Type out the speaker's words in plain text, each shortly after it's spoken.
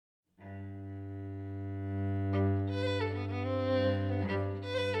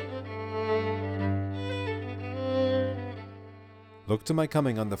Look to my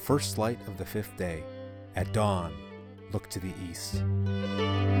coming on the first light of the 5th day. At dawn, look to the east.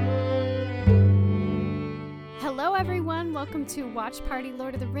 Hello everyone, welcome to Watch Party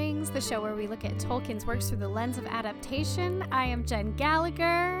Lord of the Rings, the show where we look at Tolkien's works through the lens of adaptation. I am Jen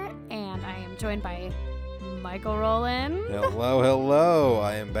Gallagher, and I am joined by Michael Rowland. Hello,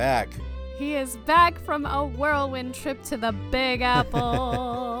 I am back. He is back from a whirlwind trip to the Big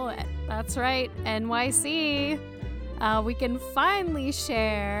Apple. That's right, NYC. We can finally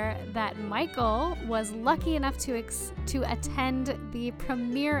share that Michael was lucky enough to attend the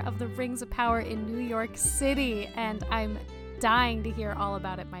premiere of The Rings of Power in New York City, and I'm dying to hear all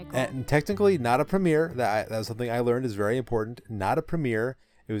about it, Michael. And technically not a premiere. That was something I learned is very important. Not a premiere.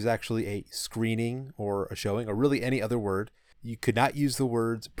 It was actually a screening or a showing, or really any other word. You could not use the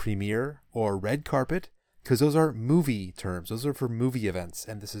words premiere or red carpet because those are movie terms. Those are for movie events,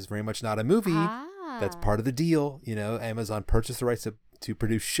 and this is very much not a movie. That's part of the deal. You know, Amazon purchased the rights to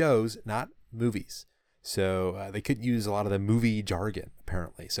produce shows, not movies. So they couldn't use a lot of the movie jargon,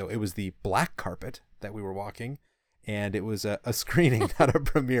 apparently. So it was the black carpet that we were walking, and it was a screening, not a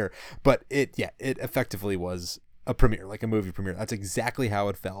premiere. But it effectively was a premiere, like a movie premiere. That's exactly how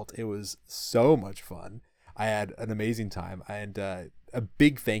it felt. It was so much fun. I had an amazing time. And a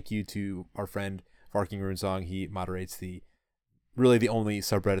big thank you to our friend, Varking Runesong. He moderates really the only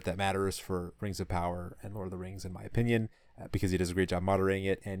subreddit that matters for Rings of Power and Lord of the Rings, in my opinion, because he does a great job moderating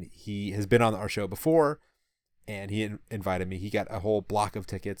it. And he has been on our show before, and he invited me. He got a whole block of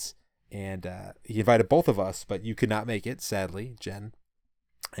tickets, and he invited both of us, but you could not make it, sadly, Jen.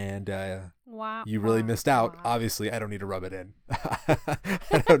 And wow, you really missed out. Wow. Obviously, I don't need to rub it in. I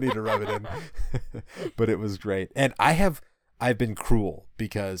don't need to rub it in. But it was great. And I've been cruel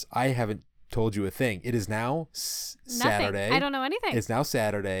because I haven't told you a thing. It is now Saturday. I don't know anything. It's now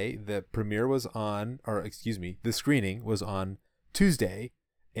Saturday. The premiere was on, the screening was on Tuesday,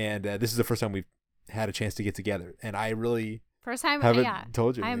 and this is the first time we've had a chance to get together. And I really haven't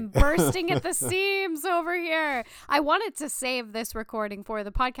told you. I'm bursting at the seams over here. I wanted to save this recording for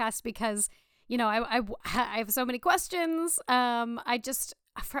the podcast because, you know, I have so many questions. I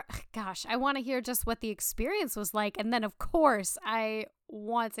want to hear just what the experience was like. And then, of course, I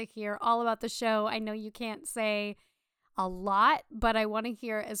want to hear all about the show. I know you can't say a lot, but I want to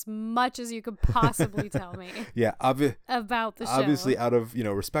hear as much as you could possibly tell me about the show. Obviously, out of,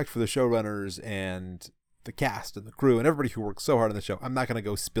 respect for the showrunners and the cast and the crew and everybody who worked so hard on the show, I'm not going to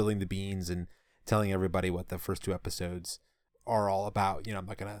go spilling the beans and telling everybody what the first 2 episodes are all about. I'm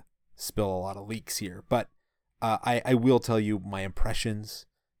not going to spill a lot of leaks here, but I will tell you my impressions,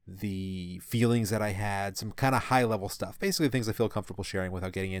 the feelings that I had, some kind of high level stuff, basically things I feel comfortable sharing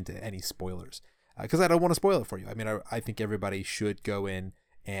without getting into any spoilers, because I don't want to spoil it for you. I mean, I think everybody should go in,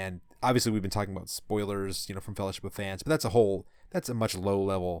 and obviously we've been talking about spoilers, from Fellowship of Fans, but that's a much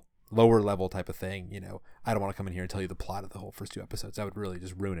lower level type of thing. I don't want to come in here and tell you the plot of the whole first 2 episodes. That would really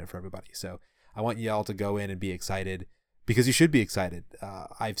just ruin it for everybody. So I want y'all to go in and be excited, because you should be excited.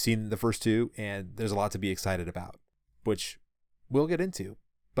 I've seen the first 2, and there's a lot to be excited about, which we'll get into.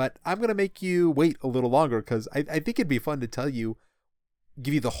 But I'm going to make you wait a little longer, because I think it'd be fun to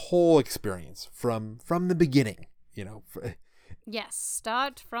give you the whole experience from the beginning. Yes,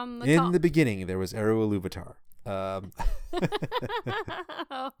 start from the top. In the beginning, there was Eru Ilúvatar.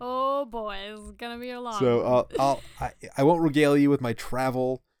 Oh boy, it's going to be a long So I won't regale you with my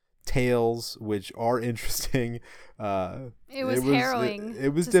travel tales, which are interesting. It was harrowing.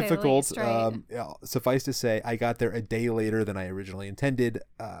 It was difficult. Suffice to say, I got there a day later than I originally intended.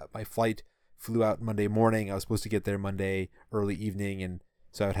 My flight flew out Monday morning. I was supposed to get there Monday early evening, and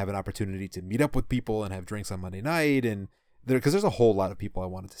so I would have an opportunity to meet up with people and have drinks on Monday night, and because there's a whole lot of people I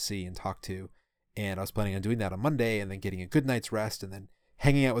wanted to see and talk to, and I was planning on doing that on Monday and then getting a good night's rest and then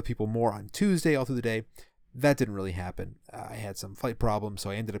hanging out with people more on Tuesday all through the day. That didn't really happen. I had some flight problems, so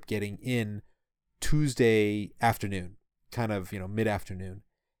I ended up getting in Tuesday afternoon, kind of, mid-afternoon,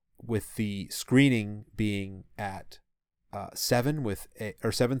 with the screening being at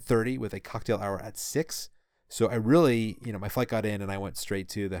 7:30 with a cocktail hour at 6. So I really, my flight got in and I went straight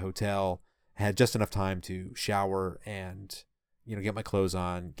to the hotel. I had just enough time to shower and, get my clothes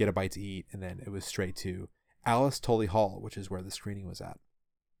on, get a bite to eat, and then it was straight to Alice Tully Hall, which is where the screening was at.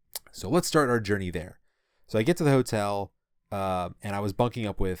 So let's start our journey there. So I get to the hotel, and I was bunking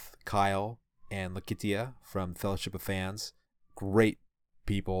up with Kyle and Lakitia from Fellowship of Fans. Great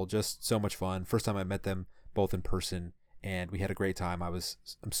people, just so much fun. First time I met them both in person, and we had a great time. I'm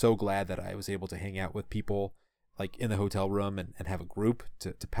so glad that I was able to hang out with people like in the hotel room and have a group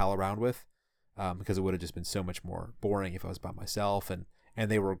to pal around with, because it would have just been so much more boring if I was by myself, and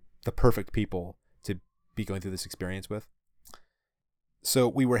they were the perfect people to be going through this experience with. So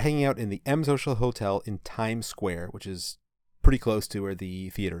we were hanging out in the M Social Hotel in Times Square, which is pretty close to where the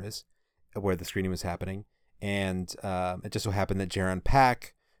theater is, where the screening was happening. And it just so happened that Jaron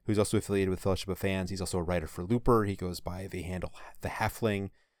Pack, who's also affiliated with Fellowship of Fans, he's also a writer for Looper. He goes by the handle The Halfling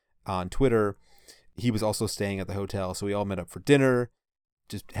on Twitter. He was also staying at the hotel, so we all met up for dinner,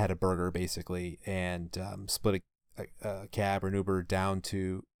 just had a burger basically, and split a cab or an Uber down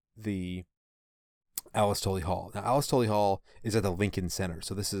to the Alice Tully Hall. Now, Alice Tully Hall is at the Lincoln Center,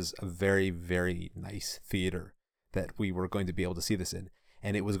 so this is a very, very nice theater that we were going to be able to see this in,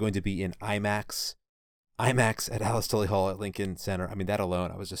 and it was going to be in IMAX at Alice Tully Hall at Lincoln Center. I mean, that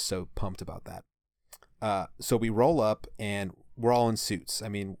alone, I was just so pumped about that. So we roll up, and we're all in suits. I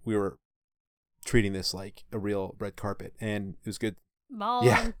mean, we were treating this like a real red carpet, and it was good. Ballin'.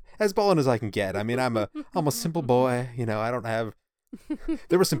 Yeah, as ballin' as I can get. I mean, I'm a simple boy, I don't have.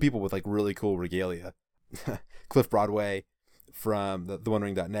 There were some people with like really cool regalia. Cliff Broadway from the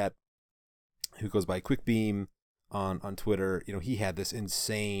OneRing.net, who goes by QuickBeam on Twitter. He had this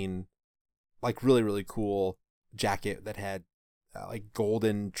insane, like really, really cool jacket that had like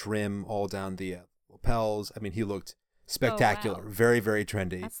golden trim all down the lapels. I mean, he looked spectacular. Oh, wow. Very, very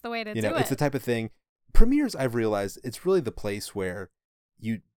trendy. That's the way to do it. It's the type of thing. Premieres, I've realized, it's really the place where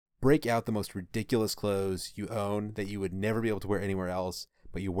you break out the most ridiculous clothes you own that you would never be able to wear anywhere else,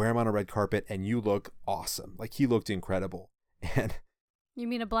 but you wear them on a red carpet and you look awesome. Like, he looked incredible. And you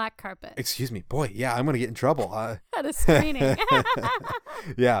mean a black carpet? Excuse me, boy. Yeah, I'm gonna get in trouble. At a screening.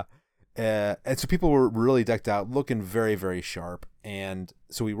 Yeah. And so people were really decked out, looking very, very sharp. And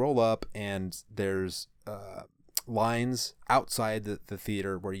so we roll up, and there's lines outside the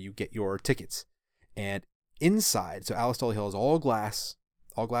theater where you get your tickets. And inside, so Alice Tully Hall is all glass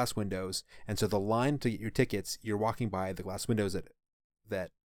windows. And so the line to get your tickets, you're walking by the glass windows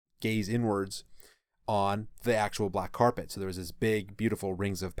that gaze inwards on the actual black carpet. So there was this big, beautiful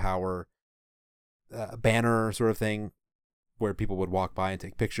Rings of Power banner sort of thing where people would walk by and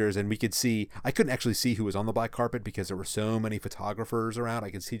take pictures. And I couldn't actually see who was on the black carpet because there were so many photographers around.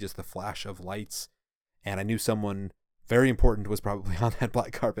 I could see just the flash of lights. And I knew someone very important was probably on that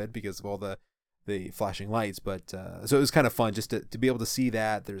black carpet because of all the flashing lights. But so it was kind of fun just to be able to see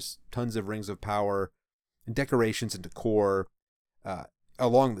that. There's tons of Rings of Power and decorations and decor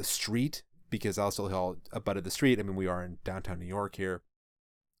along the street, because Alice Tully Hall abutted the street. I mean, we are in downtown New York here.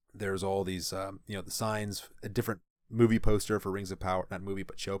 There's all these, the signs, a different movie poster for Rings of Power, not movie,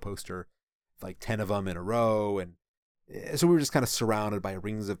 but show poster, like 10 of them in a row. And so we were just kind of surrounded by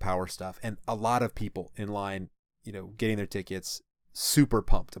Rings of Power stuff, and a lot of people in line, getting their tickets, super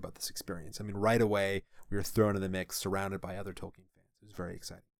pumped about this experience. I mean, right away, we were thrown in the mix, surrounded by other Tolkien fans. It was very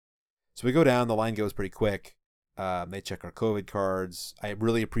exciting. So we go down, the line goes pretty quick. They check our COVID cards. I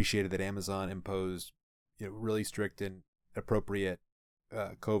really appreciated that Amazon imposed, really strict and appropriate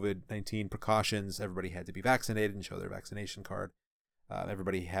COVID-19 precautions. Everybody had to be vaccinated and show their vaccination card.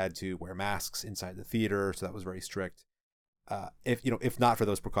 Everybody had to wear masks inside the theater, so that was very strict. If not for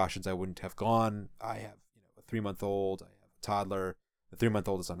those precautions, I wouldn't have gone. I have, a 3-month-old. I have a toddler. The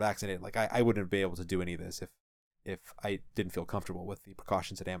 3-month-old is unvaccinated. Like, I wouldn't be able to do any of this if I didn't feel comfortable with the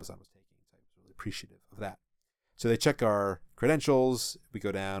precautions that Amazon was taking. So I was really appreciative of that. So they check our credentials. We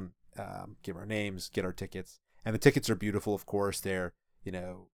go down, give our names, get our tickets. And the tickets are beautiful, of course. They're,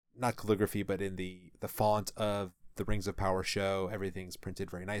 not calligraphy, but in the font of the Rings of Power show. Everything's printed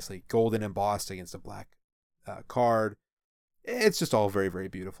very nicely. Golden embossed against a black card. It's just all very, very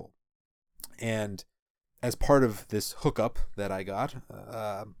beautiful. And as part of this hookup that I got,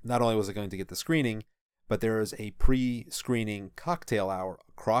 not only was I going to get the screening, but there is a pre-screening cocktail hour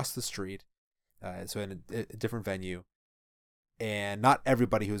across the street. So in a different venue, and not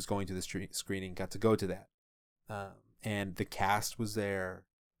everybody who was going to the screening got to go to that. And the cast was there.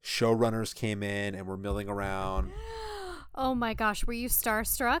 Showrunners came in and were milling around. Oh my gosh, were you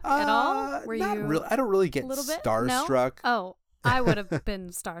starstruck at all? Were not you? Really. I don't really get starstruck. No? Oh, I would have been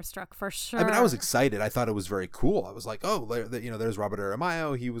starstruck for sure. I mean, I was excited. I thought it was very cool. I was like, oh, there's Robert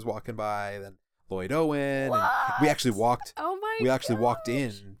Aramayo. He was walking by. Then Lloyd Owen. And we actually walked. Oh my! We actually walked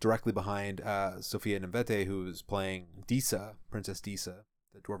in directly behind Sofia Nimbete, who's playing Disa, Princess Disa,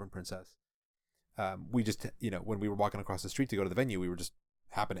 the Dwarven princess. We just, when we were walking across the street to go to the venue, we were just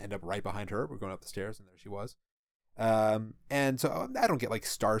happened to end up right behind her. We're going up the stairs, and there she was. And so I don't get like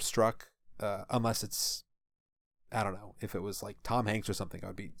starstruck unless it's, I don't know, if it was like Tom Hanks or something, I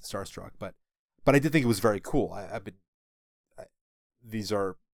would be starstruck. But I did think it was very cool. These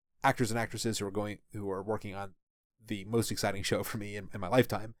are actors and actresses who are working on the most exciting show for me in my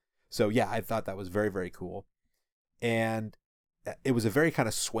lifetime. So yeah, I thought that was very, very cool. And it was a very kind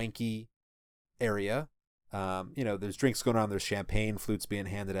of swanky area. There's drinks going on. There's champagne flutes being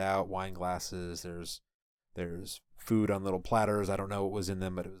handed out, wine glasses. There's food on little platters. I don't know what was in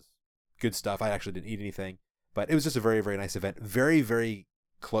them, but it was good stuff. I actually didn't eat anything, but it was just a very, very nice event. Very, very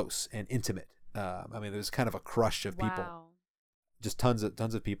close and intimate. There was kind of a crush of people, just tons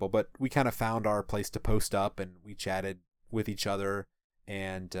of people, but we kind of found our place to post up, and we chatted with each other,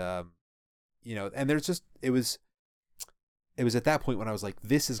 and and there's just, it was at that point when I was like,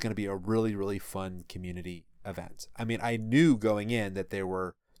 this is going to be a really, really fun community event. I mean, I knew going in that there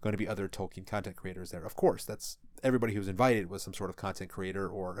were going to be other Tolkien content creators there. Of course, that's everybody who was invited was some sort of content creator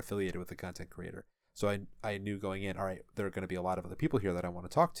or affiliated with a content creator. So I knew going in, all right, there are going to be a lot of other people here that I want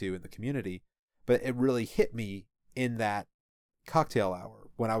to talk to in the community. But it really hit me in that cocktail hour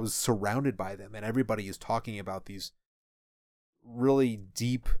when I was surrounded by them, and everybody is talking about these really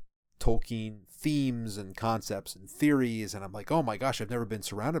deep Tolkien themes and concepts and theories, and I'm like, oh my gosh, I've never been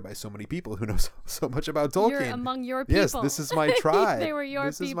surrounded by so many people who know so much about Tolkien. You're among your people. Yes, this is my tribe. They were your people.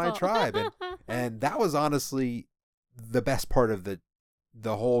 This is my tribe, and that was honestly the best part of the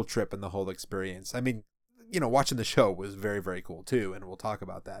whole trip and the whole experience. I mean, watching the show was very, very cool too, and we'll talk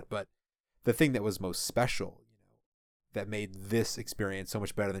about that. But the thing that was most special, that made this experience so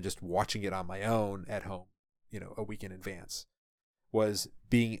much better than just watching it on my own at home, a week in advance, was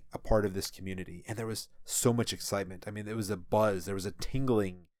being a part of this community. And there was so much excitement. I mean, there was a buzz, there was a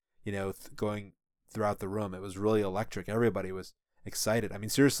tingling, going throughout the room. It was really electric. Everybody was excited. I mean,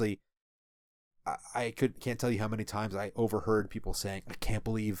 seriously, I can't tell you how many times I overheard people saying, I can't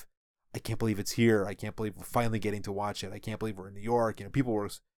believe it's here. I can't believe we're finally getting to watch it. I can't believe we're in New York. People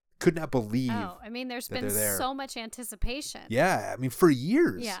could not believe. Oh, I mean, there's been so much anticipation. Yeah, I mean, for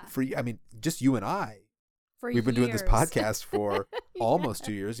years. Yeah. Just you and I. We've been doing this podcast for almost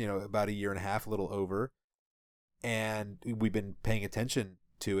 2 years, about a year and a half, a little over. And we've been paying attention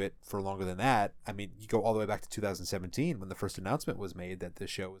to it for longer than that. I mean, you go all the way back to 2017 when the first announcement was made that the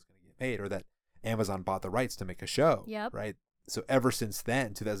show was going to get made, or that Amazon bought the rights to make a show. Yep. Right? So ever since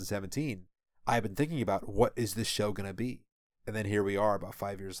then, 2017, I've been thinking about, what is this show going to be? And then here we are about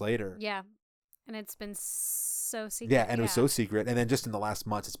 5 years later. Yeah. And it's been so secret. Yeah, and it was so secret. And then just in the last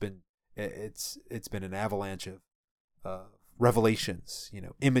months, it's been an avalanche of revelations,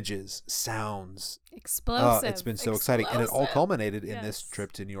 images, sounds. Explosive. It's been so exciting. And it all culminated in this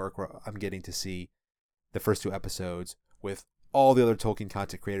trip to New York, where I'm getting to see the first 2 episodes with all the other Tolkien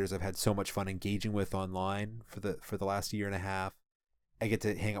content creators I've had so much fun engaging with online for the last year and a half. I get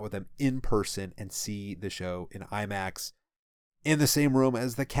to hang out with them in person and see the show in IMAX in the same room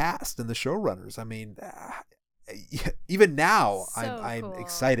as the cast and the showrunners. I mean, even now, So I'm cool.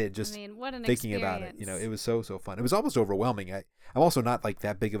 excited just what an thinking about it. It was so fun. It was almost overwhelming. I'm also not like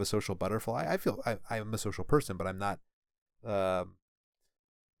that big of a social butterfly. I feel I'm a social person, but I'm not. I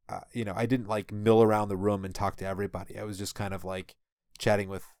didn't like mill around the room and talk to everybody. I was just kind of like chatting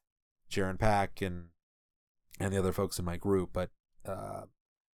with Jaron Pack and the other folks in my group. But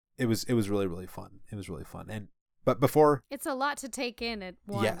it was really, really fun. It was really fun. But before, it's a lot to take in at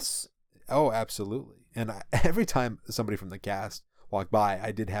once. Yes. Oh, absolutely. And every time somebody from the cast walked by,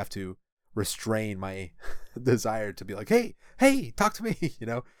 I did have to restrain my desire to be like, hey, talk to me,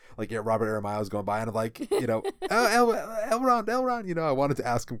 like Robert Aramayo was going by, and I'm like, Elrond, I wanted to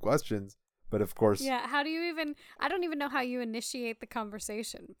ask him questions, but of course. Yeah. I don't even know how you initiate the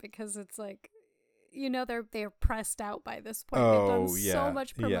conversation, because it's like, they're pressed out by this point. They've done so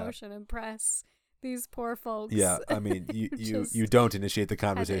much promotion and press. These poor folks. Yeah, I mean, you don't initiate the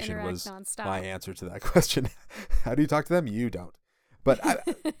conversation was nonstop. My answer to that question. How do you talk to them? You don't. But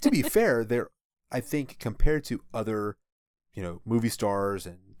to be fair, I think compared to other, movie stars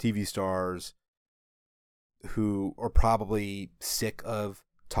and TV stars who are probably sick of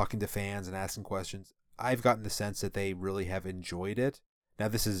talking to fans and asking questions, I've gotten the sense that they really have enjoyed it. Now,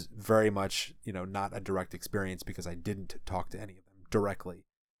 this is very much, not a direct experience because I didn't talk to any of them directly.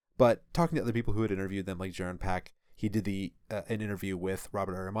 But talking to other people who had interviewed them, like Jaron Pack, he did an interview with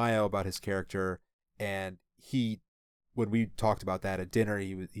Robert Aramayo about his character, and when we talked about that at dinner,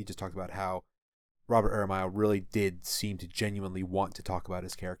 he just talked about how Robert Aramayo really did seem to genuinely want to talk about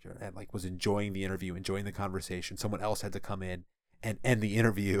his character and like was enjoying the interview, enjoying the conversation. Someone else had to come in and end the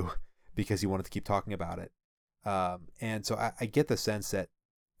interview because he wanted to keep talking about it. And so I get the sense that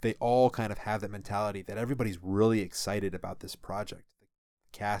they all kind of have that mentality that everybody's really excited about this project.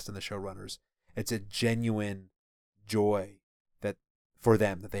 Cast and the showrunners, it's a genuine joy that for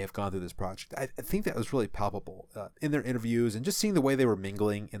them that they have gone through this project. I think that was really palpable in their interviews, and just seeing the way they were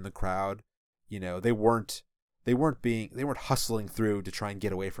mingling in the crowd. They weren't hustling through to try and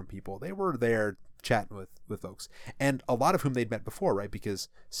get away from people. They were there chatting with folks, and a lot of whom they'd met before, right? Because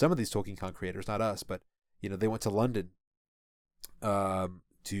some of these Tolkien Con creators, not us, but they went to London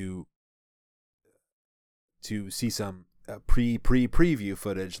to see some preview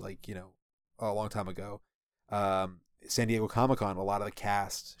footage, like, a long time ago. San Diego Comic-Con, a lot of the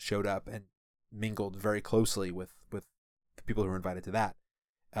cast showed up and mingled very closely with the people who were invited to that.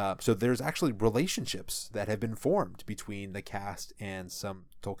 So there's actually relationships that have been formed between the cast and some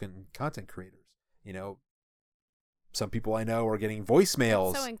Tolkien content creators. Some people I know are getting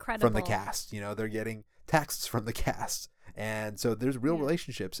voicemails from the cast. They're getting texts from the cast. And so there's real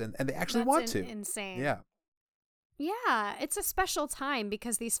relationships, and they actually want to. Insane. Yeah. Yeah, it's a special time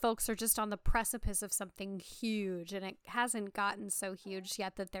because these folks are just on the precipice of something huge, and it hasn't gotten so huge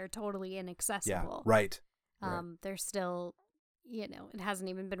yet that they're totally inaccessible. Yeah, right. They're still, it hasn't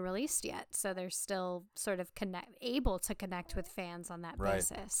even been released yet, so they're still sort of able to connect with fans on that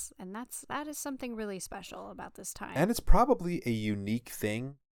basis, and that is something really special about this time. And it's probably a unique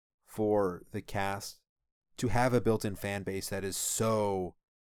thing for the cast to have a built-in fan base that is so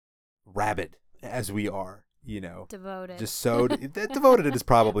rabid as we are. Devoted. Just so devoted is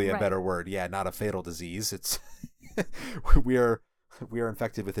probably a better word. Yeah, not a fatal disease. It's we are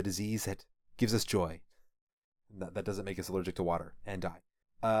infected with a disease that gives us joy. That doesn't make us allergic to water and die.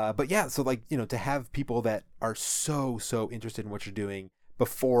 But yeah, so to have people that are so interested in what you're doing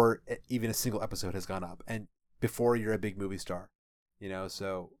before even a single episode has gone up, and before you're a big movie star,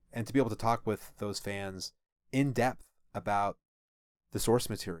 so, and to be able to talk with those fans in depth about the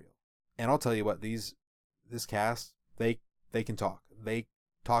source material. And I'll tell you what, this cast, they can talk. They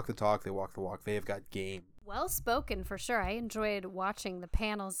talk the talk, they walk the walk. They have got game. Well spoken, for sure. I enjoyed watching the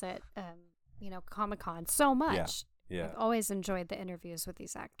panels at Comic-Con so much. Yeah. I've always enjoyed the interviews with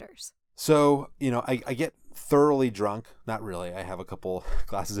these actors. So, I get thoroughly drunk. Not really. I have a couple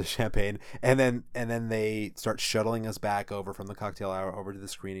glasses of champagne, and then they start shuttling us back over from the cocktail hour over to the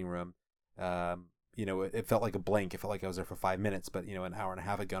screening room. It felt like a blink. It felt like I was there for 5 minutes, but an hour and a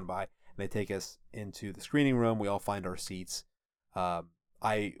half had gone by. They take us into the screening room. We all find our seats.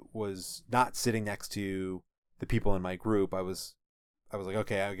 I was not sitting next to the people in my group. I was like,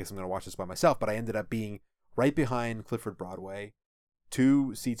 okay, I guess I'm going to watch this by myself. But I ended up being right behind Clifford Broadway,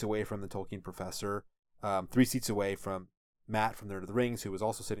 2 seats away from the Tolkien professor, 3 seats away from Matt from Lord of the Rings, who was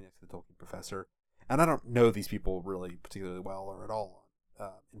also sitting next to the Tolkien professor. And I don't know these people really particularly well or at all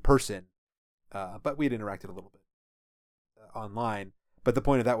in person, but we had interacted a little bit online. But the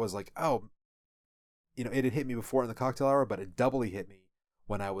point of that was like, it had hit me before in the cocktail hour, but it doubly hit me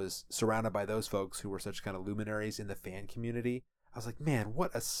when I was surrounded by those folks who were such kind of luminaries in the fan community. I was like, man,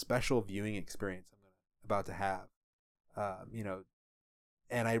 what a special viewing experience I'm about to have.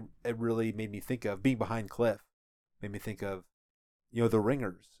 And it really made me think of being behind Cliff, made me think of, the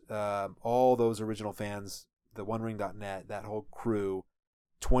Ringers, all those original fans, the OneRing.net, that whole crew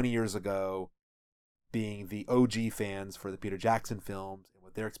 20 years ago, being the OG fans for the Peter Jackson films and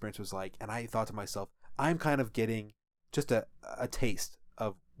what their experience was like. And I thought to myself, I'm kind of getting just a taste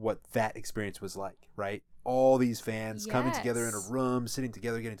of what that experience was like, right? All these fans coming together in a room, sitting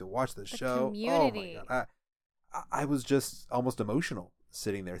together, getting to watch the show. Community. Oh my God. I was just almost emotional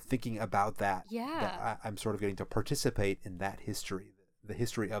sitting there thinking about that. Yeah. That I'm sort of getting to participate in that history, the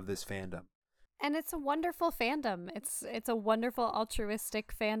history of this fandom. And it's a wonderful fandom. It's a wonderful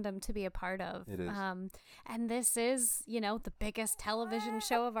altruistic fandom to be a part of. It is. And this is, the biggest television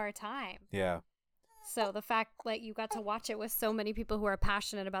show of our time. Yeah. So the fact that you got to watch it with so many people who are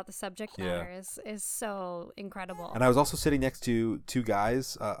passionate about the subject matter is so incredible. And I was also sitting next to 2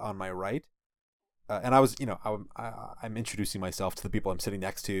 guys on my right. And I was, I'm introducing myself to the people I'm sitting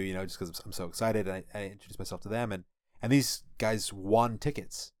next to, just because I'm so excited. And I introduced myself to them. And these guys won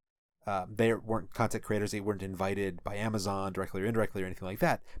tickets. They weren't content creators. They weren't invited by Amazon directly or indirectly or anything like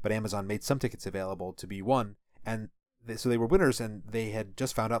that. But Amazon made some tickets available to be won. And so they were winners, and they had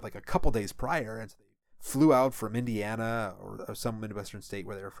just found out like a couple days prior. And so they flew out from Indiana or some Midwestern state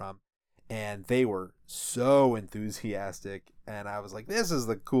where they were from. And they were so enthusiastic. And I was like, this is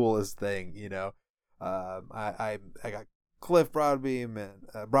the coolest thing, I got Cliff Broadbeam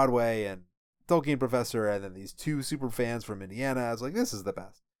and Broadway and Tolkien professor, and then these 2 super fans from Indiana. I was like, this is the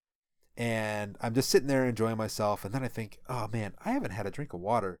best. And I'm just sitting there enjoying myself. And then I think, oh man, I haven't had a drink of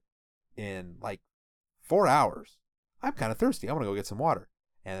water in like 4 hours. I'm kind of thirsty. I want to go get some water.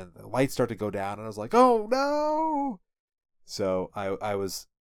 And the lights start to go down, and I was like, oh no. So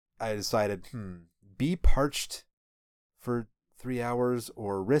I decided, be parched for 3 hours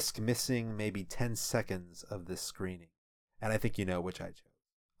or risk missing maybe 10 seconds of this screening. And I think you know which I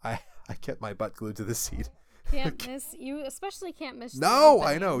chose. I kept my butt glued to the seat Can't miss you, especially can't miss. No, the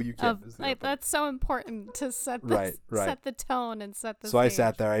I know opening you can't of- miss the like, opening. that's so important to set the Right. set the tone and set the. So I stage.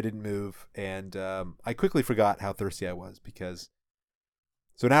 sat there, I didn't move, and I quickly forgot how thirsty I was because.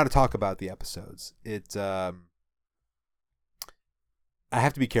 So now to talk about the episodes, I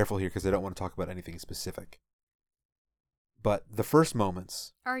have to be careful here because I don't want to talk about anything specific. But the first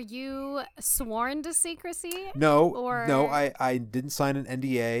moments. Are you sworn to secrecy? No, Or- no, I didn't sign an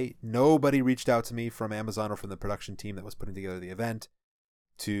NDA. Nobody reached out to me from Amazon or from the production team that was putting together the event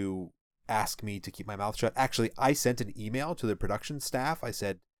to ask me to keep my mouth shut. Actually, I sent an email to the production staff. I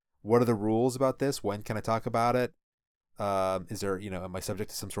said, "What are the rules about this? When can I talk about it? Is there, am I subject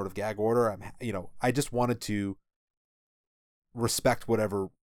to some sort of gag order?" I just wanted to respect whatever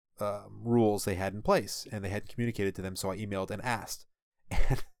rules they had in place, and they hadn't communicated to them, so I emailed and asked.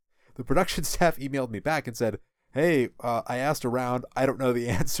 And the production staff emailed me back and said, "Hey, I asked around. I don't know the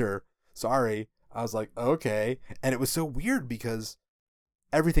answer. Sorry." I was like, "Okay." And it was so weird because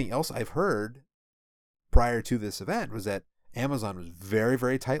everything else I've heard prior to this event was that Amazon was very,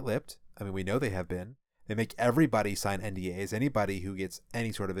 very tight-lipped. I mean, we know they have been. They make everybody sign NDAs. Anybody who gets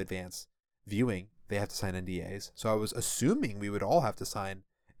any sort of advance viewing, they have to sign NDAs. So I was assuming we would all have to sign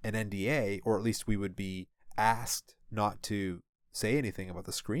an NDA, or at least we would be asked not to say anything about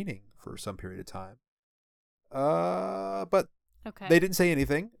the screening for some period of time. But Okay. they didn't say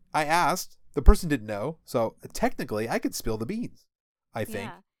anything. I asked. The person didn't know. So technically, I could spill the beans, I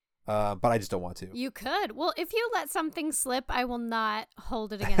think. Yeah. But I just don't want to. You could. Well, if you let something slip, I will not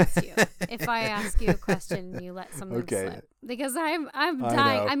hold it against you. If I ask you a question and you let something slip, because I'm dying.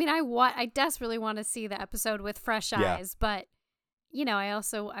 know. I mean, I desperately want to see the episode with fresh Yeah. eyes, but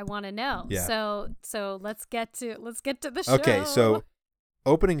I want to know. Yeah. So let's get to the show. Okay, so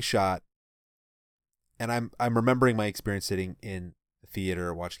opening shot, and I'm remembering my experience sitting in the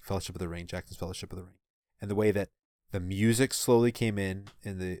theater watching Fellowship of the Ring, Jackson's Fellowship of the Ring, and the way that the music slowly came in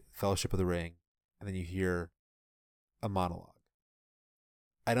the Fellowship of the Ring, and then you hear a monologue.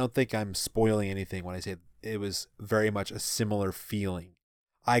 I don't think I'm spoiling anything when I say it was very much a similar feeling.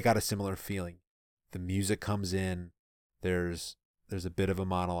 I got a similar feeling. The music comes in, there's a bit of a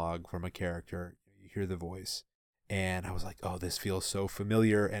monologue from a character, you hear the voice, and I was like, "Oh, this feels so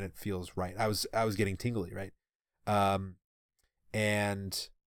familiar and it feels right." I was getting tingly, right? And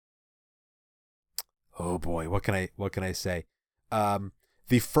oh boy, what can I say?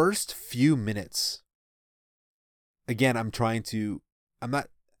 The first few minutes, again, I'm trying to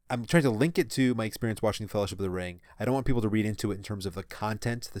link it to my experience watching Fellowship of the Ring. I don't want people to read into it in terms of the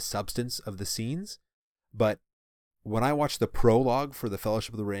content, the substance of the scenes, but when I watched the prologue for the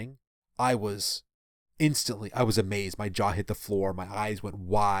Fellowship of the Ring, I was amazed. My jaw hit the floor. My eyes went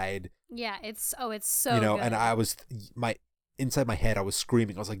wide. Yeah, it's so good. good. And I was inside my head, I was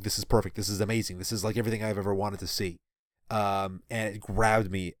screaming. I was like, "This is perfect. This is amazing. This is like everything I've ever wanted to see." And it grabbed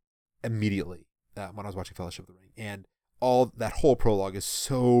me immediately when I was watching Fellowship of the Ring. And that whole prologue is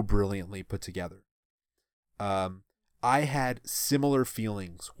so brilliantly put together. I had similar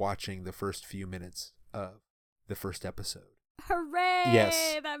feelings watching the first few minutes of the first episode. Hooray!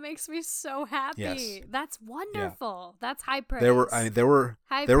 Yes. That makes me so happy. Yes. That's wonderful. That's high praise. There were high there were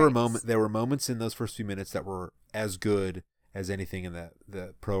praise. there were moments in those first few minutes that were as good as anything in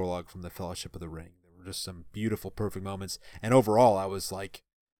the prologue from the Fellowship of the Ring. There were just some beautiful, perfect moments, and overall, I was like,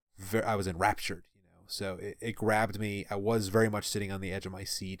 I was enraptured. So it grabbed me. I was very much sitting on the edge of my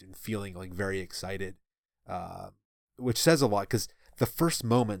seat and feeling like very excited, which says a lot because the first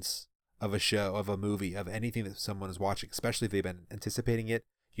moments of a show, of a movie, of anything that someone is watching, especially if they've been anticipating it,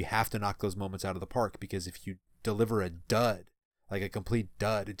 you have to knock those moments out of the park, because if you deliver a dud, like a complete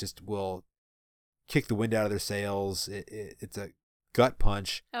dud, it just will kick the wind out of their sails. It's a gut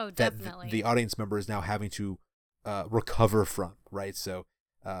punch that definitely. the audience member is now having to recover from, right? So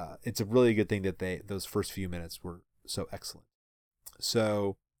it's a really good thing that those first few minutes were so excellent.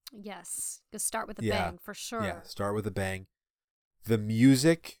 So yes, just start with a bang for sure. Yeah, start with a bang. The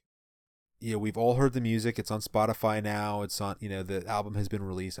music, we've all heard the music. It's on Spotify now. It's on, the album has been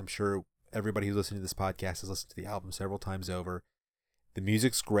released. I'm sure everybody who's listening to this podcast has listened to the album several times over. The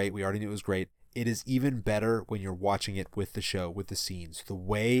music's great. We already knew it was great. It is even better when you're watching it with the show, with the scenes. The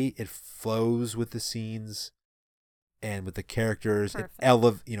way it flows with the scenes and with the characters, Perfect.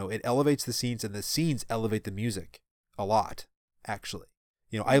 It elevates the scenes, and the scenes elevate the music a lot, actually.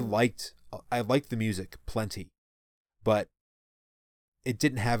 I liked the music plenty, but it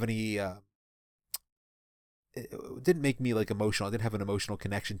didn't have any it didn't make me like emotional. I didn't have an emotional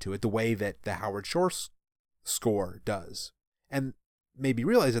connection to it the way that the Howard Shore score does. And made me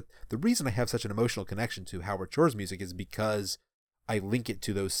realize that the reason I have such an emotional connection to Howard Shore's music is because I link it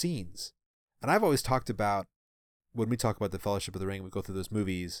to those scenes. and I've always talked about, when we talk about the Fellowship of the Ring, we go through those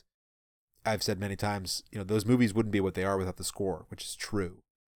movies, I've said many times, those movies wouldn't be what they are without the score, which is true.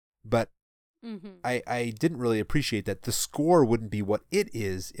 But I didn't really appreciate that the score wouldn't be what it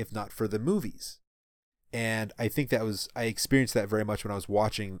is if not for the movies. And I think I experienced that very much when I was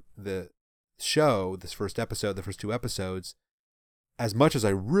watching the show, the first 2 episodes. As much as I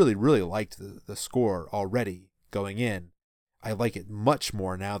really, really liked the score already going in, I like it much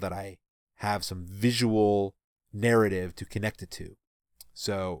more now that I have some visual narrative to connect it to.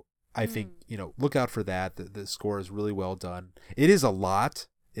 So I think, look out for that. The score is really well done. It is a lot.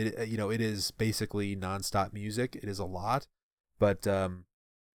 It is basically nonstop music. It is a lot, but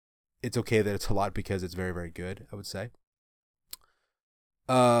it's okay that it's a lot because it's very, very good, I would say.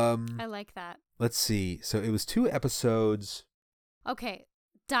 I like that. Let's see. So it was 2 episodes. Okay,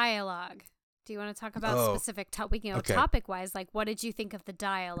 dialogue. Do you want to talk about specific topic-wise? Like, what did you think of the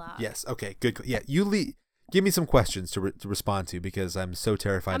dialogue? Yes. Okay. Good. Yeah. Give me some questions to respond to because I'm so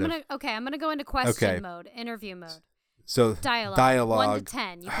terrified I'm gonna go into question mode, interview mode. So dialogue 1 to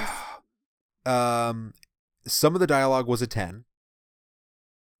 10. You can... Some of the dialogue was a 10.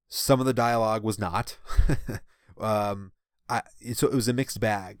 Some of the dialogue was not. So it was a mixed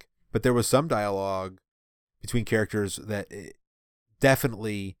bag, but there was some dialogue between characters that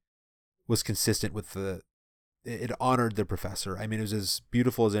definitely was consistent with it honored the professor. I mean, it was as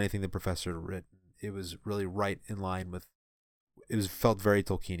beautiful as anything the professor had written. It was really right in line with, felt very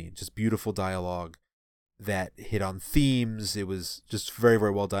Tolkienian, just beautiful dialogue that hit on themes. It was just very,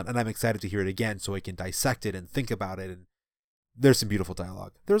 very well done. And I'm excited to hear it again so I can dissect it and think about it. And there's some beautiful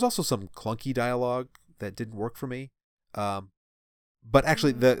dialogue. There's also some clunky dialogue that didn't work for me. But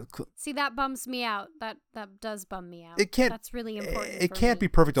actually, see, that bums me out. That does bum me out. That's really important. It can't be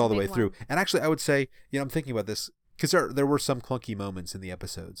perfect all the way through. And actually, I would say, I'm thinking about this because there were some clunky moments in the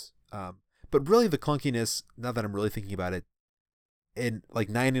episodes. But really, the clunkiness, now that I'm really thinking about it, in like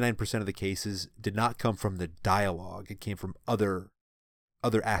 99% of the cases, did not come from the dialogue. It came from other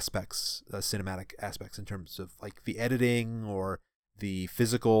aspects, cinematic aspects, in terms of like the editing or the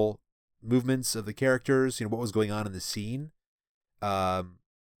physical movements of the characters. What was going on in the scene.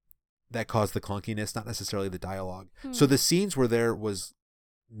 That caused the clunkiness, not necessarily the dialogue. So the scenes where there was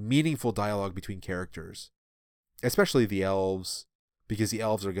meaningful dialogue between characters, especially the elves, because the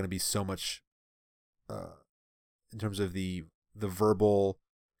elves are going to be so much, in terms of the verbal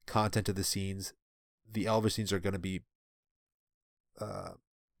content of the scenes, the elvish scenes are going to be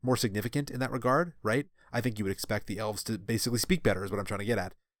more significant in that regard, right? I think you would expect the elves to basically speak better, is what I'm trying to get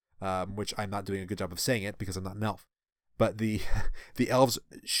at, which I'm not doing a good job of saying it because I'm not an elf. But the elves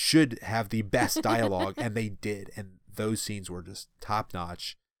should have the best dialogue, and they did. And those scenes were just top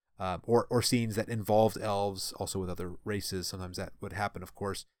notch. Or scenes that involved elves, also with other races. Sometimes that would happen, of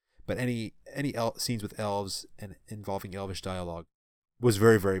course. But any scenes with elves and involving elvish dialogue was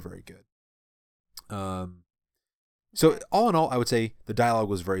very, very, very good. So all in all, I would say the dialogue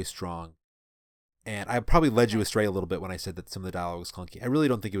was very strong. And I probably led you astray a little bit when I said that some of the dialogue was clunky. I really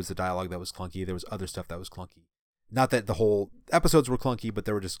don't think it was the dialogue that was clunky. There was other stuff that was clunky. Not that the whole episodes were clunky, but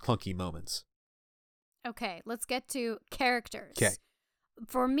there were just clunky moments. Okay, let's get to characters. Okay.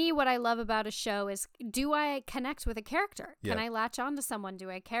 For me, what I love about a show is, do I connect with a character? Yeah. Can I latch on to someone? Do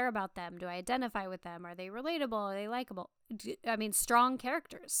I care about them? Do I identify with them? Are they relatable? Are they likable? Strong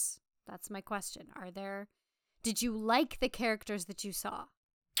characters. That's my question. Did you like the characters that you saw?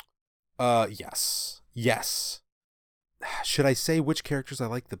 Yes. Should I say which characters I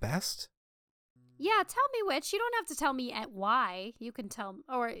like the best? Yeah, tell me which. You don't have to tell me why. You can tell,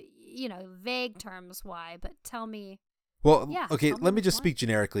 or, vague terms why, but tell me. Well, yeah, okay, let me just speak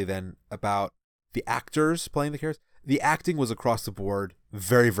generically then about the actors playing the characters. The acting was across the board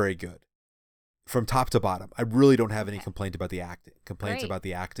very, very good. From top to bottom. I really don't have any complaints about the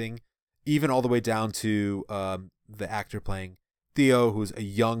acting. Even all the way down to the actor playing Theo, who's a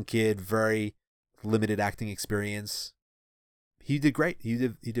young kid, very limited acting experience. He did great. He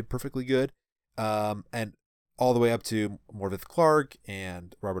did perfectly good. And all the way up to Morvith Clark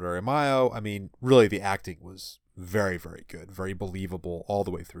and Robert Aramayo. I mean, really, the acting was very, very good, very believable all the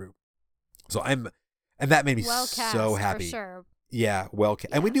way through. So and that made me so happy. For sure. Yeah, well cast.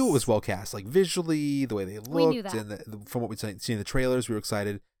 Yes. And we knew it was well cast, like visually, the way they looked, we knew that. And from what we'd seen in the trailers, we were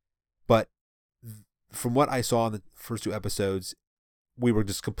excited. But from what I saw in the first 2 episodes, we were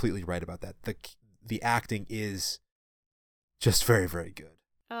just completely right about that. The acting is just very, very good.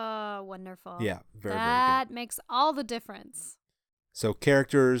 Oh, wonderful. Yeah, very, very good. That makes all the difference. So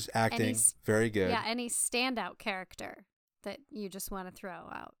characters, acting, very good. Yeah, any standout character that you just want to throw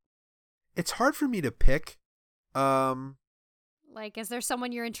out? It's hard for me to pick. Like, is there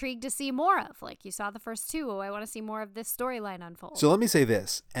someone you're intrigued to see more of? Like, you saw the first two. I want to see more of this storyline unfold. So let me say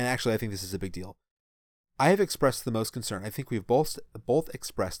this, and actually I think this is a big deal. I have expressed the most concern. I think we've both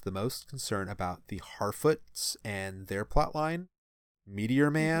expressed the most concern about the Harfoots and their plotline, Meteor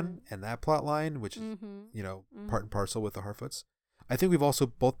Man and that plotline, which is, part and parcel with the Harfoots. I think we've also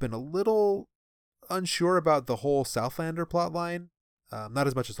both been a little unsure about the whole Southlander plotline. Not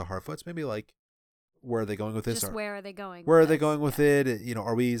as much as the Harfoots, maybe like, where are they going with this? Just where are they going? Where are they going with it?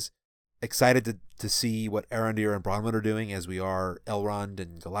 Are we excited to see what Arondir and Bronwyn are doing as we are Elrond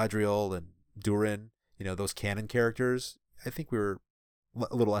and Galadriel and Durin, those canon characters? I think we were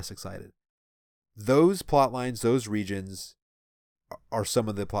a little less excited. Those plot lines, those regions are some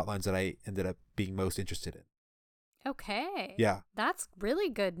of the plot lines that I ended up being most interested in. Okay. Yeah. That's really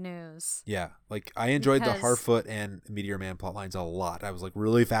good news. Yeah. Like, I enjoyed the Harfoot and Meteor Man plot lines a lot. I was like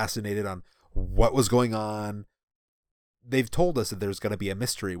really fascinated on what was going on. They've told us that there's going to be a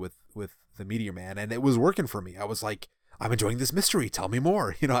mystery with the Meteor Man, and it was working for me. I was like, I'm enjoying this mystery. Tell me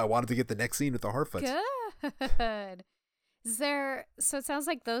more. I wanted to get the next scene with the Harfoots. Good. So it sounds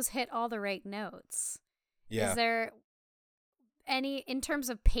like those hit all the right notes. Yeah. Is there any, in terms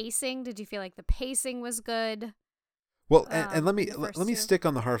of pacing, did you feel like the pacing was good? Well, and let me stick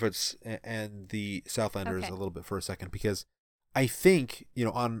on the Harfoots and the Southlanders a little bit for a second, because I think,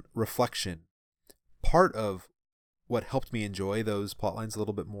 on reflection, part of what helped me enjoy those plotlines a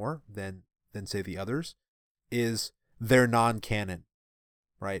little bit more than say the others is they're non-canon,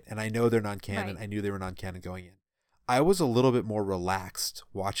 right? And I know they're non-canon. Right. I knew they were non-canon going in. I was a little bit more relaxed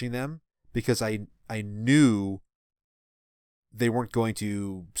watching them because I knew they weren't going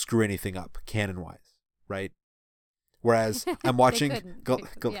to screw anything up canon-wise, right? Whereas I'm watching,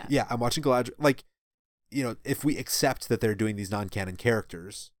 I'm watching Galadriel. Like, if we accept that they're doing these non-canon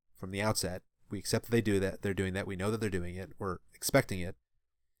characters from the outset, we accept that they're doing that. We know that they're doing it. We're expecting it.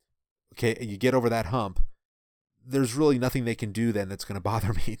 Okay, and you get over that hump. There's really nothing they can do then that's going to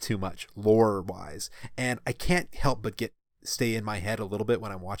bother me too much, lore-wise. And I can't help but stay in my head a little bit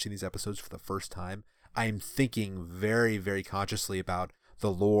when I'm watching these episodes for the first time. I'm thinking very, very consciously about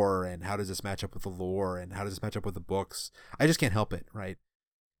the lore and how does this match up with the lore and how does this match up with the books. I just can't help it, right?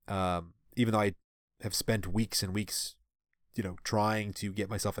 Even though I have spent weeks and weeks, trying to get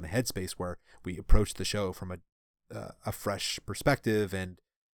myself in a headspace where we approach the show from a fresh perspective and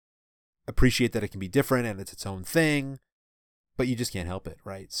appreciate that it can be different and it's its own thing, but you just can't help it,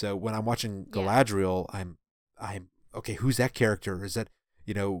 right? So when I'm watching Galadriel, I'm okay, who's that character? Is that,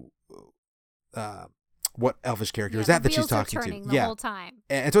 what elvish character is that she's talking to? The whole time.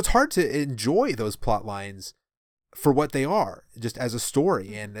 And so it's hard to enjoy those plot lines for what they are, just as a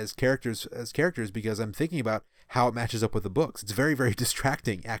story and as characters, because I'm thinking about how it matches up with the books. It's very, very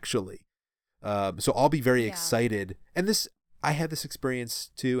distracting, actually. So I'll be very excited. And I had this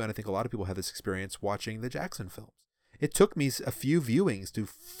experience too, and I think a lot of people have this experience watching the Jackson films. It took me a few viewings to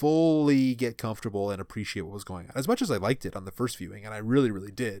fully get comfortable and appreciate what was going on. As much as I liked it on the first viewing, and I really,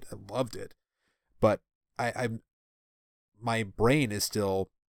 really did. I loved it. But my brain is still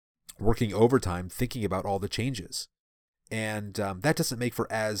working overtime thinking about all the changes. And that doesn't make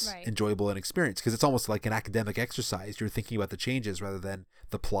for as enjoyable an experience, because it's almost like an academic exercise. You're thinking about the changes rather than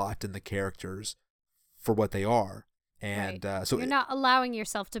the plot and the characters for what they are. And so you're not allowing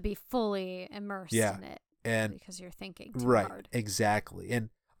yourself to be fully immersed in it, and because you're thinking too hard. Exactly. And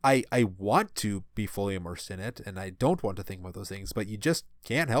I want to be fully immersed in it, and I don't want to think about those things, but you just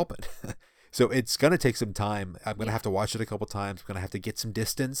can't help it. So it's going to take some time. I'm going to have to watch it a couple times. I'm going to have to get some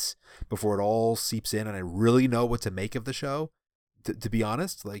distance before it all seeps in and I really know what to make of the show. To be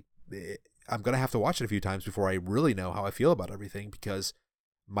honest, like, I'm going to have to watch it a few times before I really know how I feel about everything, because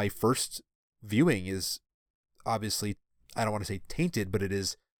my first viewing is obviously, I don't want to say tainted, but it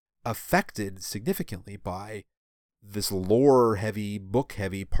is affected significantly by this lore-heavy,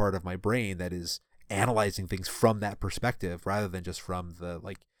 book-heavy part of my brain that is analyzing things from that perspective rather than just from the,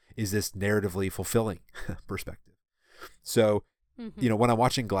 like, is this narratively fulfilling perspective. So, when I'm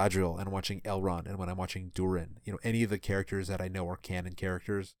watching Galadriel and I'm watching Elrond and when I'm watching Durin, any of the characters that I know are canon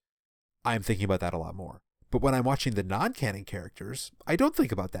characters, I'm thinking about that a lot more. But when I'm watching the non-canon characters, I don't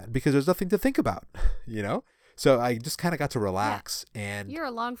think about that because there's nothing to think about, So I just kind of got to relax and... You're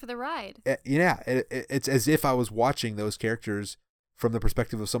along for the ride. It's as if I was watching those characters from the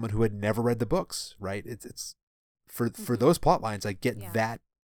perspective of someone who had never read the books, right? It's for those plot lines, I get that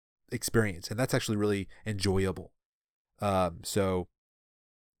experience, and that's actually really enjoyable. So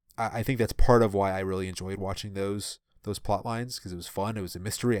I think that's part of why I really enjoyed watching those plot lines, because it was fun. It was a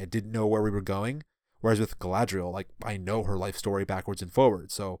mystery. I didn't know where we were going. Whereas with Galadriel, like, I know her life story backwards and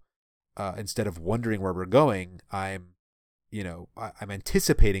forwards. So instead of wondering where we're going, I'm I'm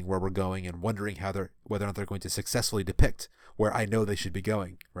anticipating where we're going and wondering whether or not they're going to successfully depict where I know they should be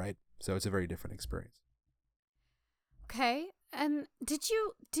going, right? So it's a very different experience. Okay. And did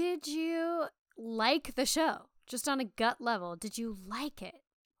you like the show? Just on a gut level, did you like it?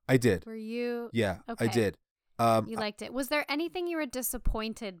 I did. Were you? Yeah, okay. I did. You liked it. Was there anything you were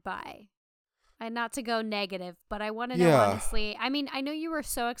disappointed by? And not to go negative, but I want to know honestly. I mean, I know you were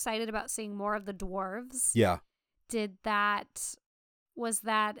so excited about seeing more of the dwarves. Yeah. Was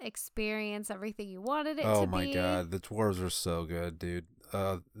that experience everything you wanted it to be? Oh my god, the dwarves are so good, dude.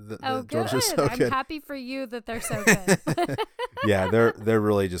 The good. dwarves are so good. I'm happy for you that they're so good. Yeah, they're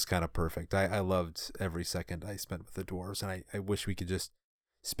really just kind of perfect. I loved every second I spent with the dwarves, and I wish we could just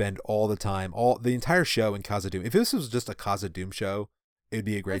spend all the time, the entire show in Khazad-dûm. If this was just a Khazad-dûm show, it'd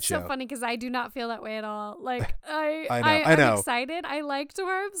be a great show. It's so funny because I do not feel that way at all. Like I I'm know. excited. I like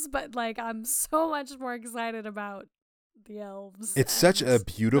dwarves, but like I'm so much more excited about the elves. It's such a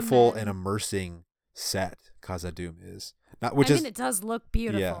beautiful and immersing set. Khazad-dûm is not, it does look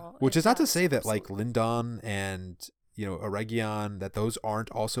beautiful. Yeah, which is not to say that like Lindon and Eregion, that those aren't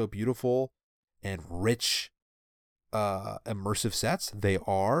also beautiful and rich, immersive sets. They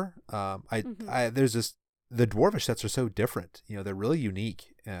are. There's this. The dwarvish sets are so different. They're really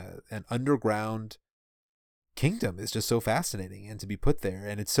unique. An underground kingdom is just so fascinating, and to be put there,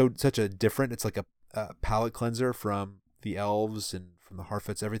 and it's such a different. It's like a palate cleanser from the elves and from the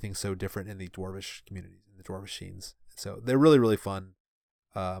Harfoots. Everything's so different in the dwarvish communities, in the dwarvish scenes. So they're really, really fun,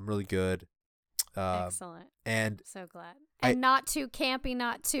 really good. Excellent. And so glad. And not too campy,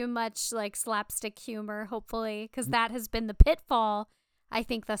 not too much like slapstick humor, hopefully, because that has been the pitfall, I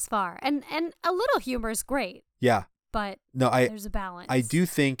think, thus far. And a little humor is great. Yeah. But there's a balance. I do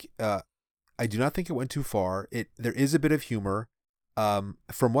think, I do not think it went too far. There is a bit of humor. From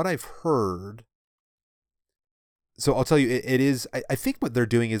what I've heard, so I'll tell you, it is, I think what they're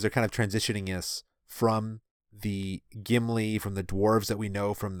doing is they're kind of transitioning us from the Gimli, from the dwarves that we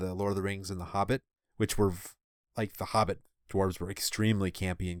know from the Lord of the Rings and the Hobbit, which were like the Hobbit dwarves were extremely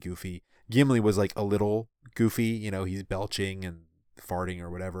campy and goofy. Gimli was like a little goofy, he's belching and farting or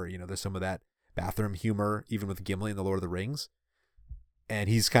whatever. There's some of that bathroom humor even with Gimli in the Lord of the Rings, and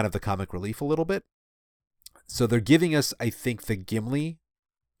he's kind of the comic relief a little bit. So they're giving us, I think, the Gimli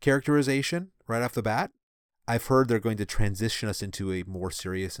characterization right off the bat. I've heard they're going to transition us into a more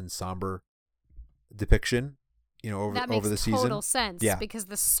serious and somber depiction, over the season. That makes total sense, because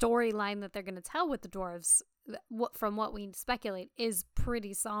the storyline that they're going to tell with the dwarves, from what we speculate, is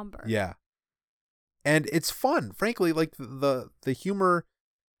pretty somber. Yeah, and it's fun, frankly. Like the humor,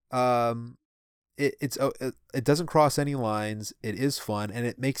 it doesn't cross any lines. It is fun, and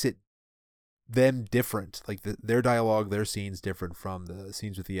it makes them different. Like their dialogue, their scenes different from the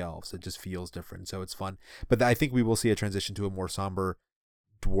scenes with the elves. It just feels different, so it's fun. But I think we will see a transition to a more somber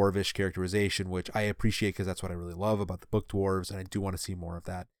dwarvish characterization, which I appreciate because that's what I really love about the book dwarves, and I do want to see more of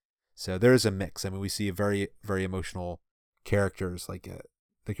that. So there's a mix. I mean, we see very, very emotional characters. Like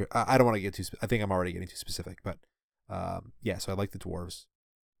I don't want to get too. I think I'm already getting too specific, but so I like the dwarves.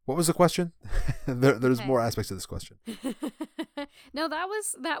 What was the question? There's more aspects to this question. No, that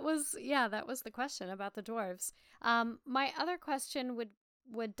was the question about the dwarves. My other question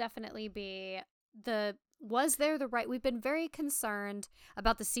would definitely be was there the right? We've been very concerned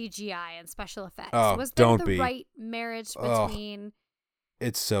about the CGI and special effects. Was there the right marriage between?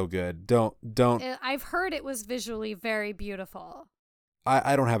 It's so good. Don't. I've heard it was visually very beautiful.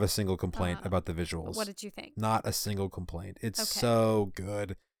 I don't have a single complaint about the visuals. What did you think? Not a single complaint. It's so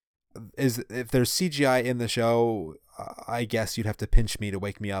good. If there's CGI in the show, I guess you'd have to pinch me to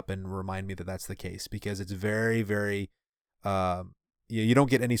wake me up and remind me that that's the case, because it's very, very. You don't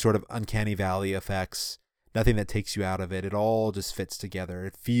get any sort of uncanny valley effects. Nothing that takes you out of it. It all just fits together.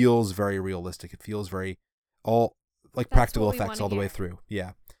 It feels very realistic. It feels very that's practical effects all the way through.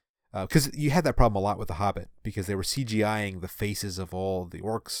 Yeah. Because you had that problem a lot with The Hobbit, because they were CGIing the faces of all the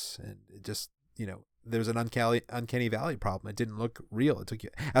orcs, and it just, there's an uncanny valley problem. It didn't look real. It took you,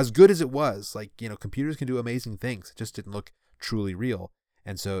 as good as it was, computers can do amazing things. It just didn't look truly real.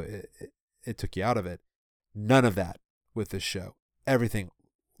 And so it took you out of it. None of that with this show. Everything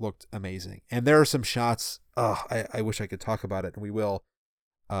looked amazing. And there are some shots, I wish I could talk about it, and we will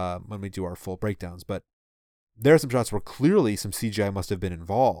when we do our full breakdowns, but there are some shots where clearly some CGI must have been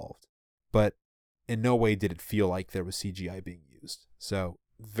involved, but in no way did it feel like there was CGI being used. So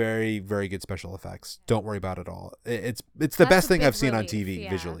very, very good special effects. Don't worry about it all. It's the best thing I've seen on TV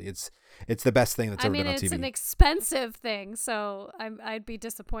visually. It's the best thing that's ever been on TV. It's an expensive thing, so I'd be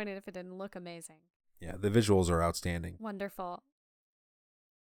disappointed if it didn't look amazing. Yeah, the visuals are outstanding. Wonderful.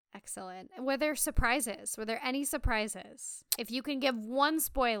 Excellent. Were there surprises? Were there any surprises? If you can give one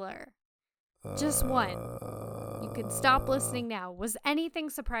spoiler, just one, you can stop listening now. Was anything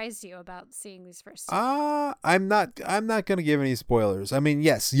surprised you about seeing these first two? I'm not going to give any spoilers. I mean,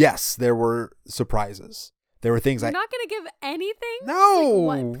 yes, there were surprises. There were things You're not going to give anything? No.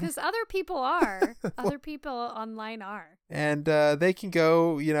 Like, because other people are. Other people online are. And they can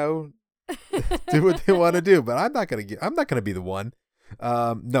go, do what they want to do, but I'm not going to be the one.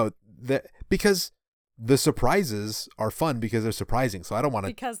 No, because the surprises are fun because they're surprising. So I don't want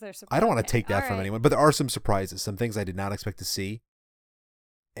to, because they're surprising. I don't want to take that All from right. anyone, but there are some surprises, some things I did not expect to see.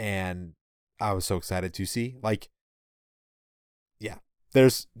 And I was so excited to see,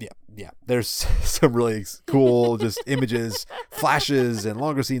 there's some really cool just images, flashes, and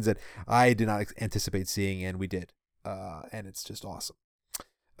longer scenes that I did not anticipate seeing, and we did. And it's just awesome.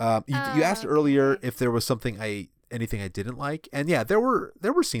 You asked earlier if there was anything I didn't like, and yeah, there were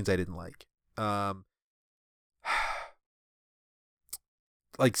scenes I didn't like.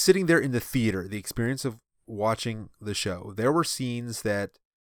 Like sitting there in the theater, the experience of watching the show, there were scenes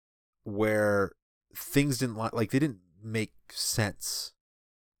where things they didn't make sense.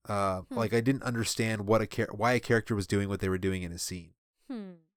 Like I didn't understand why a character was doing what they were doing in a scene.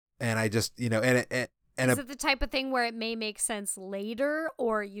 And I just, is it the type of thing where it may make sense later,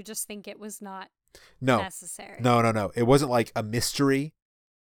 or you just think it was not necessary? No. It wasn't like a mystery,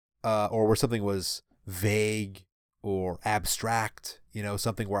 or where something was vague or abstract,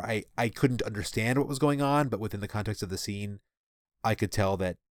 something where I couldn't understand what was going on, but within the context of the scene, I could tell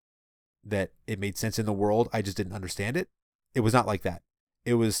that it made sense in the world. I just didn't understand it. It was not like that.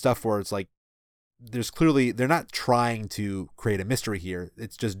 It was stuff where it's like, they're not trying to create a mystery here.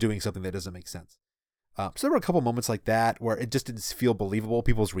 It's just doing something that doesn't make sense. So there were a couple moments like that where it just didn't feel believable.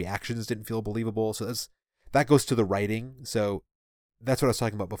 People's reactions didn't feel believable. So that goes to the writing. So that's what I was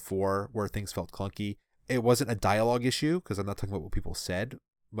talking about before, where things felt clunky. It wasn't a dialogue issue because I'm not talking about what people said.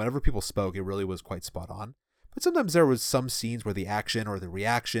 Whenever people spoke, it really was quite spot on. But sometimes there was some scenes where the action or the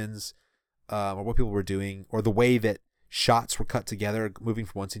reactions, or what people were doing, or the way that shots were cut together, moving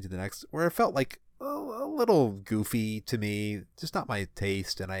from one scene to the next, where it felt like a little goofy to me, just not my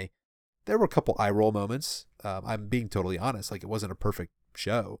taste. And there were a couple eye roll moments. I'm being totally honest, like it wasn't a perfect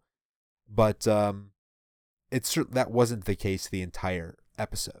show, but that wasn't the case the entire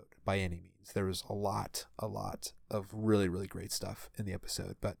episode by any means. There was a lot of really, really great stuff in the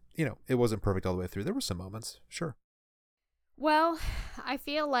episode, but it wasn't perfect all the way through. There were some moments, sure. Well, I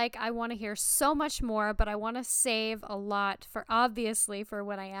feel like I want to hear so much more, but I want to save a lot for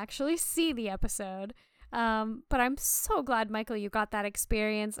when I actually see the episode. But I'm so glad, Michael, you got that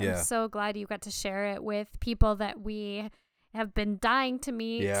experience. Yeah. I'm so glad you got to share it with people that we have been dying to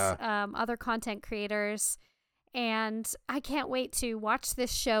meet, other content creators. And I can't wait to watch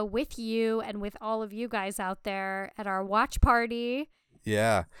this show with you and with all of you guys out there at our watch party.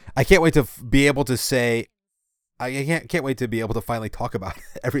 Yeah. I can't wait to be able to say, I can't wait to be able to finally talk about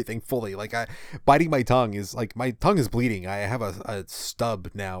everything fully. Like biting my tongue is like, my tongue is bleeding. I have a stub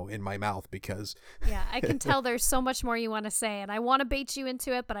now in my mouth because. Yeah, I can tell there's so much more you want to say, and I want to bait you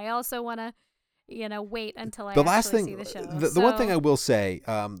into it, but I also want to, wait until I see the show. The one thing I will say,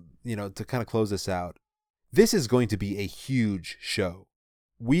 to kind of close this out, this is going to be a huge show.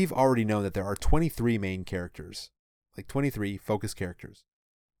 We've already known that there are 23 main characters, like 23 focus characters.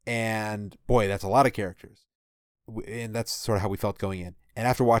 And boy, that's a lot of characters. And that's sort of how we felt going in. And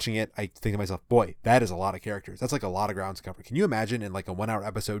after watching it, I think to myself, boy, that is a lot of characters. That's like a lot of ground to cover. Can you imagine in like a 1-hour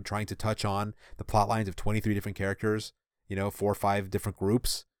episode trying to touch on the plot lines of 23 different characters, 4 or 5 different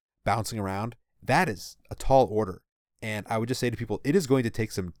groups bouncing around? That is a tall order. And I would just say to people, it is going to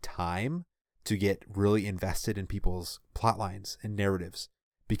take some time to get really invested in people's plot lines and narratives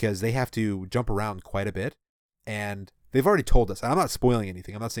because they have to jump around quite a bit. And they've already told us, and I'm not spoiling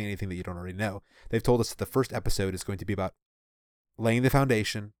anything. I'm not saying anything that you don't already know. They've told us that the first episode is going to be about laying the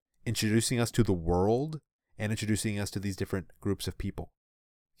foundation, introducing us to the world, and introducing us to these different groups of people.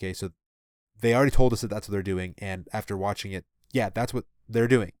 Okay, so they already told us that that's what they're doing, and after watching it, yeah, that's what they're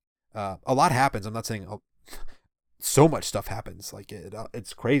doing. A lot happens. I'm not saying so much stuff happens. Like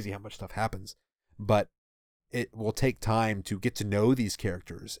it's crazy how much stuff happens, but it will take time to get to know these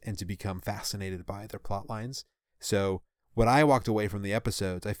characters and to become fascinated by their plot lines. So when I walked away from the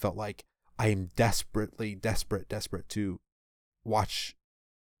episodes, I felt like I am desperate to watch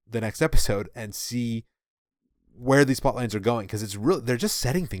the next episode and see where these plot lines are going, because it's really, they're just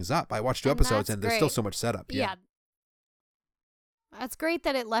setting things up. I watched 2 episodes and there's still so much setup. Yeah. That's great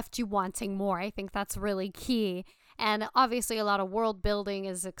that it left you wanting more. I think that's really key. And obviously a lot of world building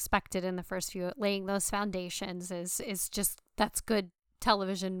is expected in the first few. Laying those foundations is just, that's good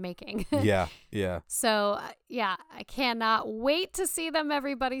television making. Yeah. So, yeah, I cannot wait to see them,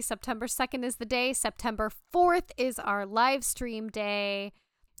 everybody. September 2nd is the day. September 4th is our live stream day.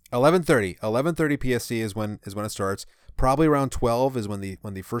 11:30 PST is when it starts. Probably around 12 is when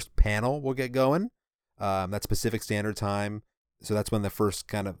the first panel will get going. That's Pacific Standard Time. So that's when the first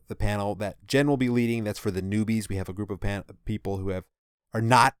kind of the panel that Jen will be leading. That's for the newbies. We have a group of people who are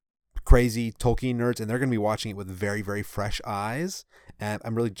not crazy Tolkien nerds, and they're going to be watching it with very, very fresh eyes. And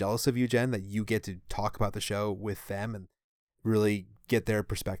I'm really jealous of you, Jen, that you get to talk about the show with them and really get their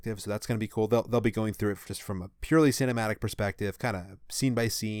perspective. So that's going to be cool. They'll be going through it just from a purely cinematic perspective, kind of scene by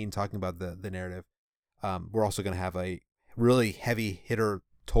scene, talking about the narrative. We're also going to have a really heavy hitter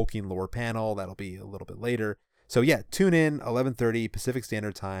Tolkien lore panel. That'll be a little bit later. So yeah, tune in 11:30 Pacific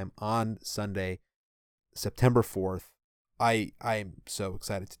Standard Time on Sunday, September 4th. I'm so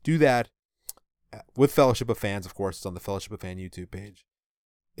excited to do that with Fellowship of Fans. Of course, it's on the Fellowship of Fan YouTube page.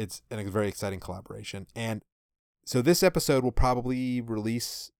 It's a very exciting collaboration. And so this episode will probably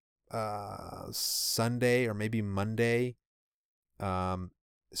release Sunday or maybe Monday.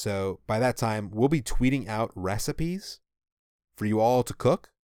 So by that time, we'll be tweeting out recipes for you all to cook,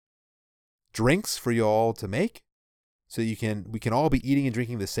 drinks for you all to make, so we can all be eating and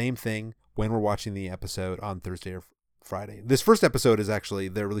drinking the same thing when we're watching the episode on Thursday or Friday. This first episode is actually,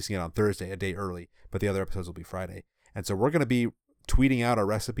 they're releasing it on Thursday, a day early, but the other episodes will be Friday. And so we're going to be tweeting out our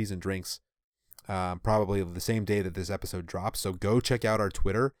recipes and drinks probably the same day that this episode drops. So go check out our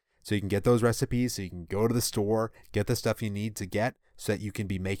Twitter so you can get those recipes, so you can go to the store, get the stuff you need to get so that you can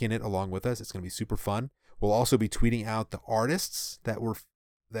be making it along with us. It's going to be super fun. We'll also be tweeting out the artists that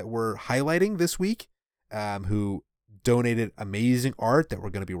we're highlighting this week, who donated amazing art that we're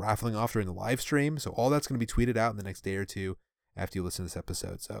going to be raffling off during the live stream. So all that's going to be tweeted out in the next day or two after you listen to this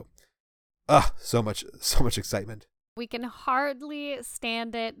episode. So, so much excitement. We can hardly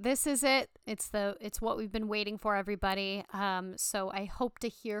stand it. This is it. It's what we've been waiting for, everybody. So I hope to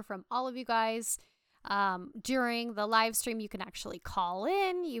hear from all of you guys during the live stream. You can actually call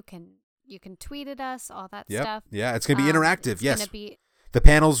in. You can tweet at us, all that stuff. Yeah, it's going to be interactive. Yes. The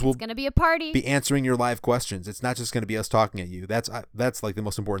panels will going to be a party. Be answering your live questions. It's not just going to be us talking at you. That's like the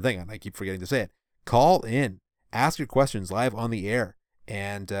most important thing, and I keep forgetting to say it. Call in, ask your questions live on the air,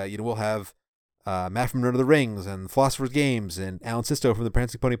 and we'll have Matt from Nerd of the Rings and Philosopher's Games and Alan Sisto from the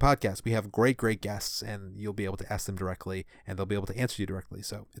Prancing Pony podcast. We have great guests, and you'll be able to ask them directly, and they'll be able to answer you directly.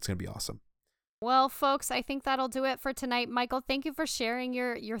 So it's going to be awesome. Well, folks, I think that'll do it for tonight. Michael, thank you for sharing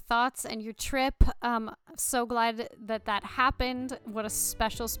your thoughts and your trip. So glad that happened. What a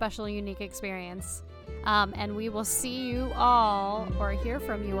special, unique experience. And we will see you all or hear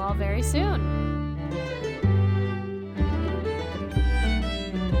from you all very soon.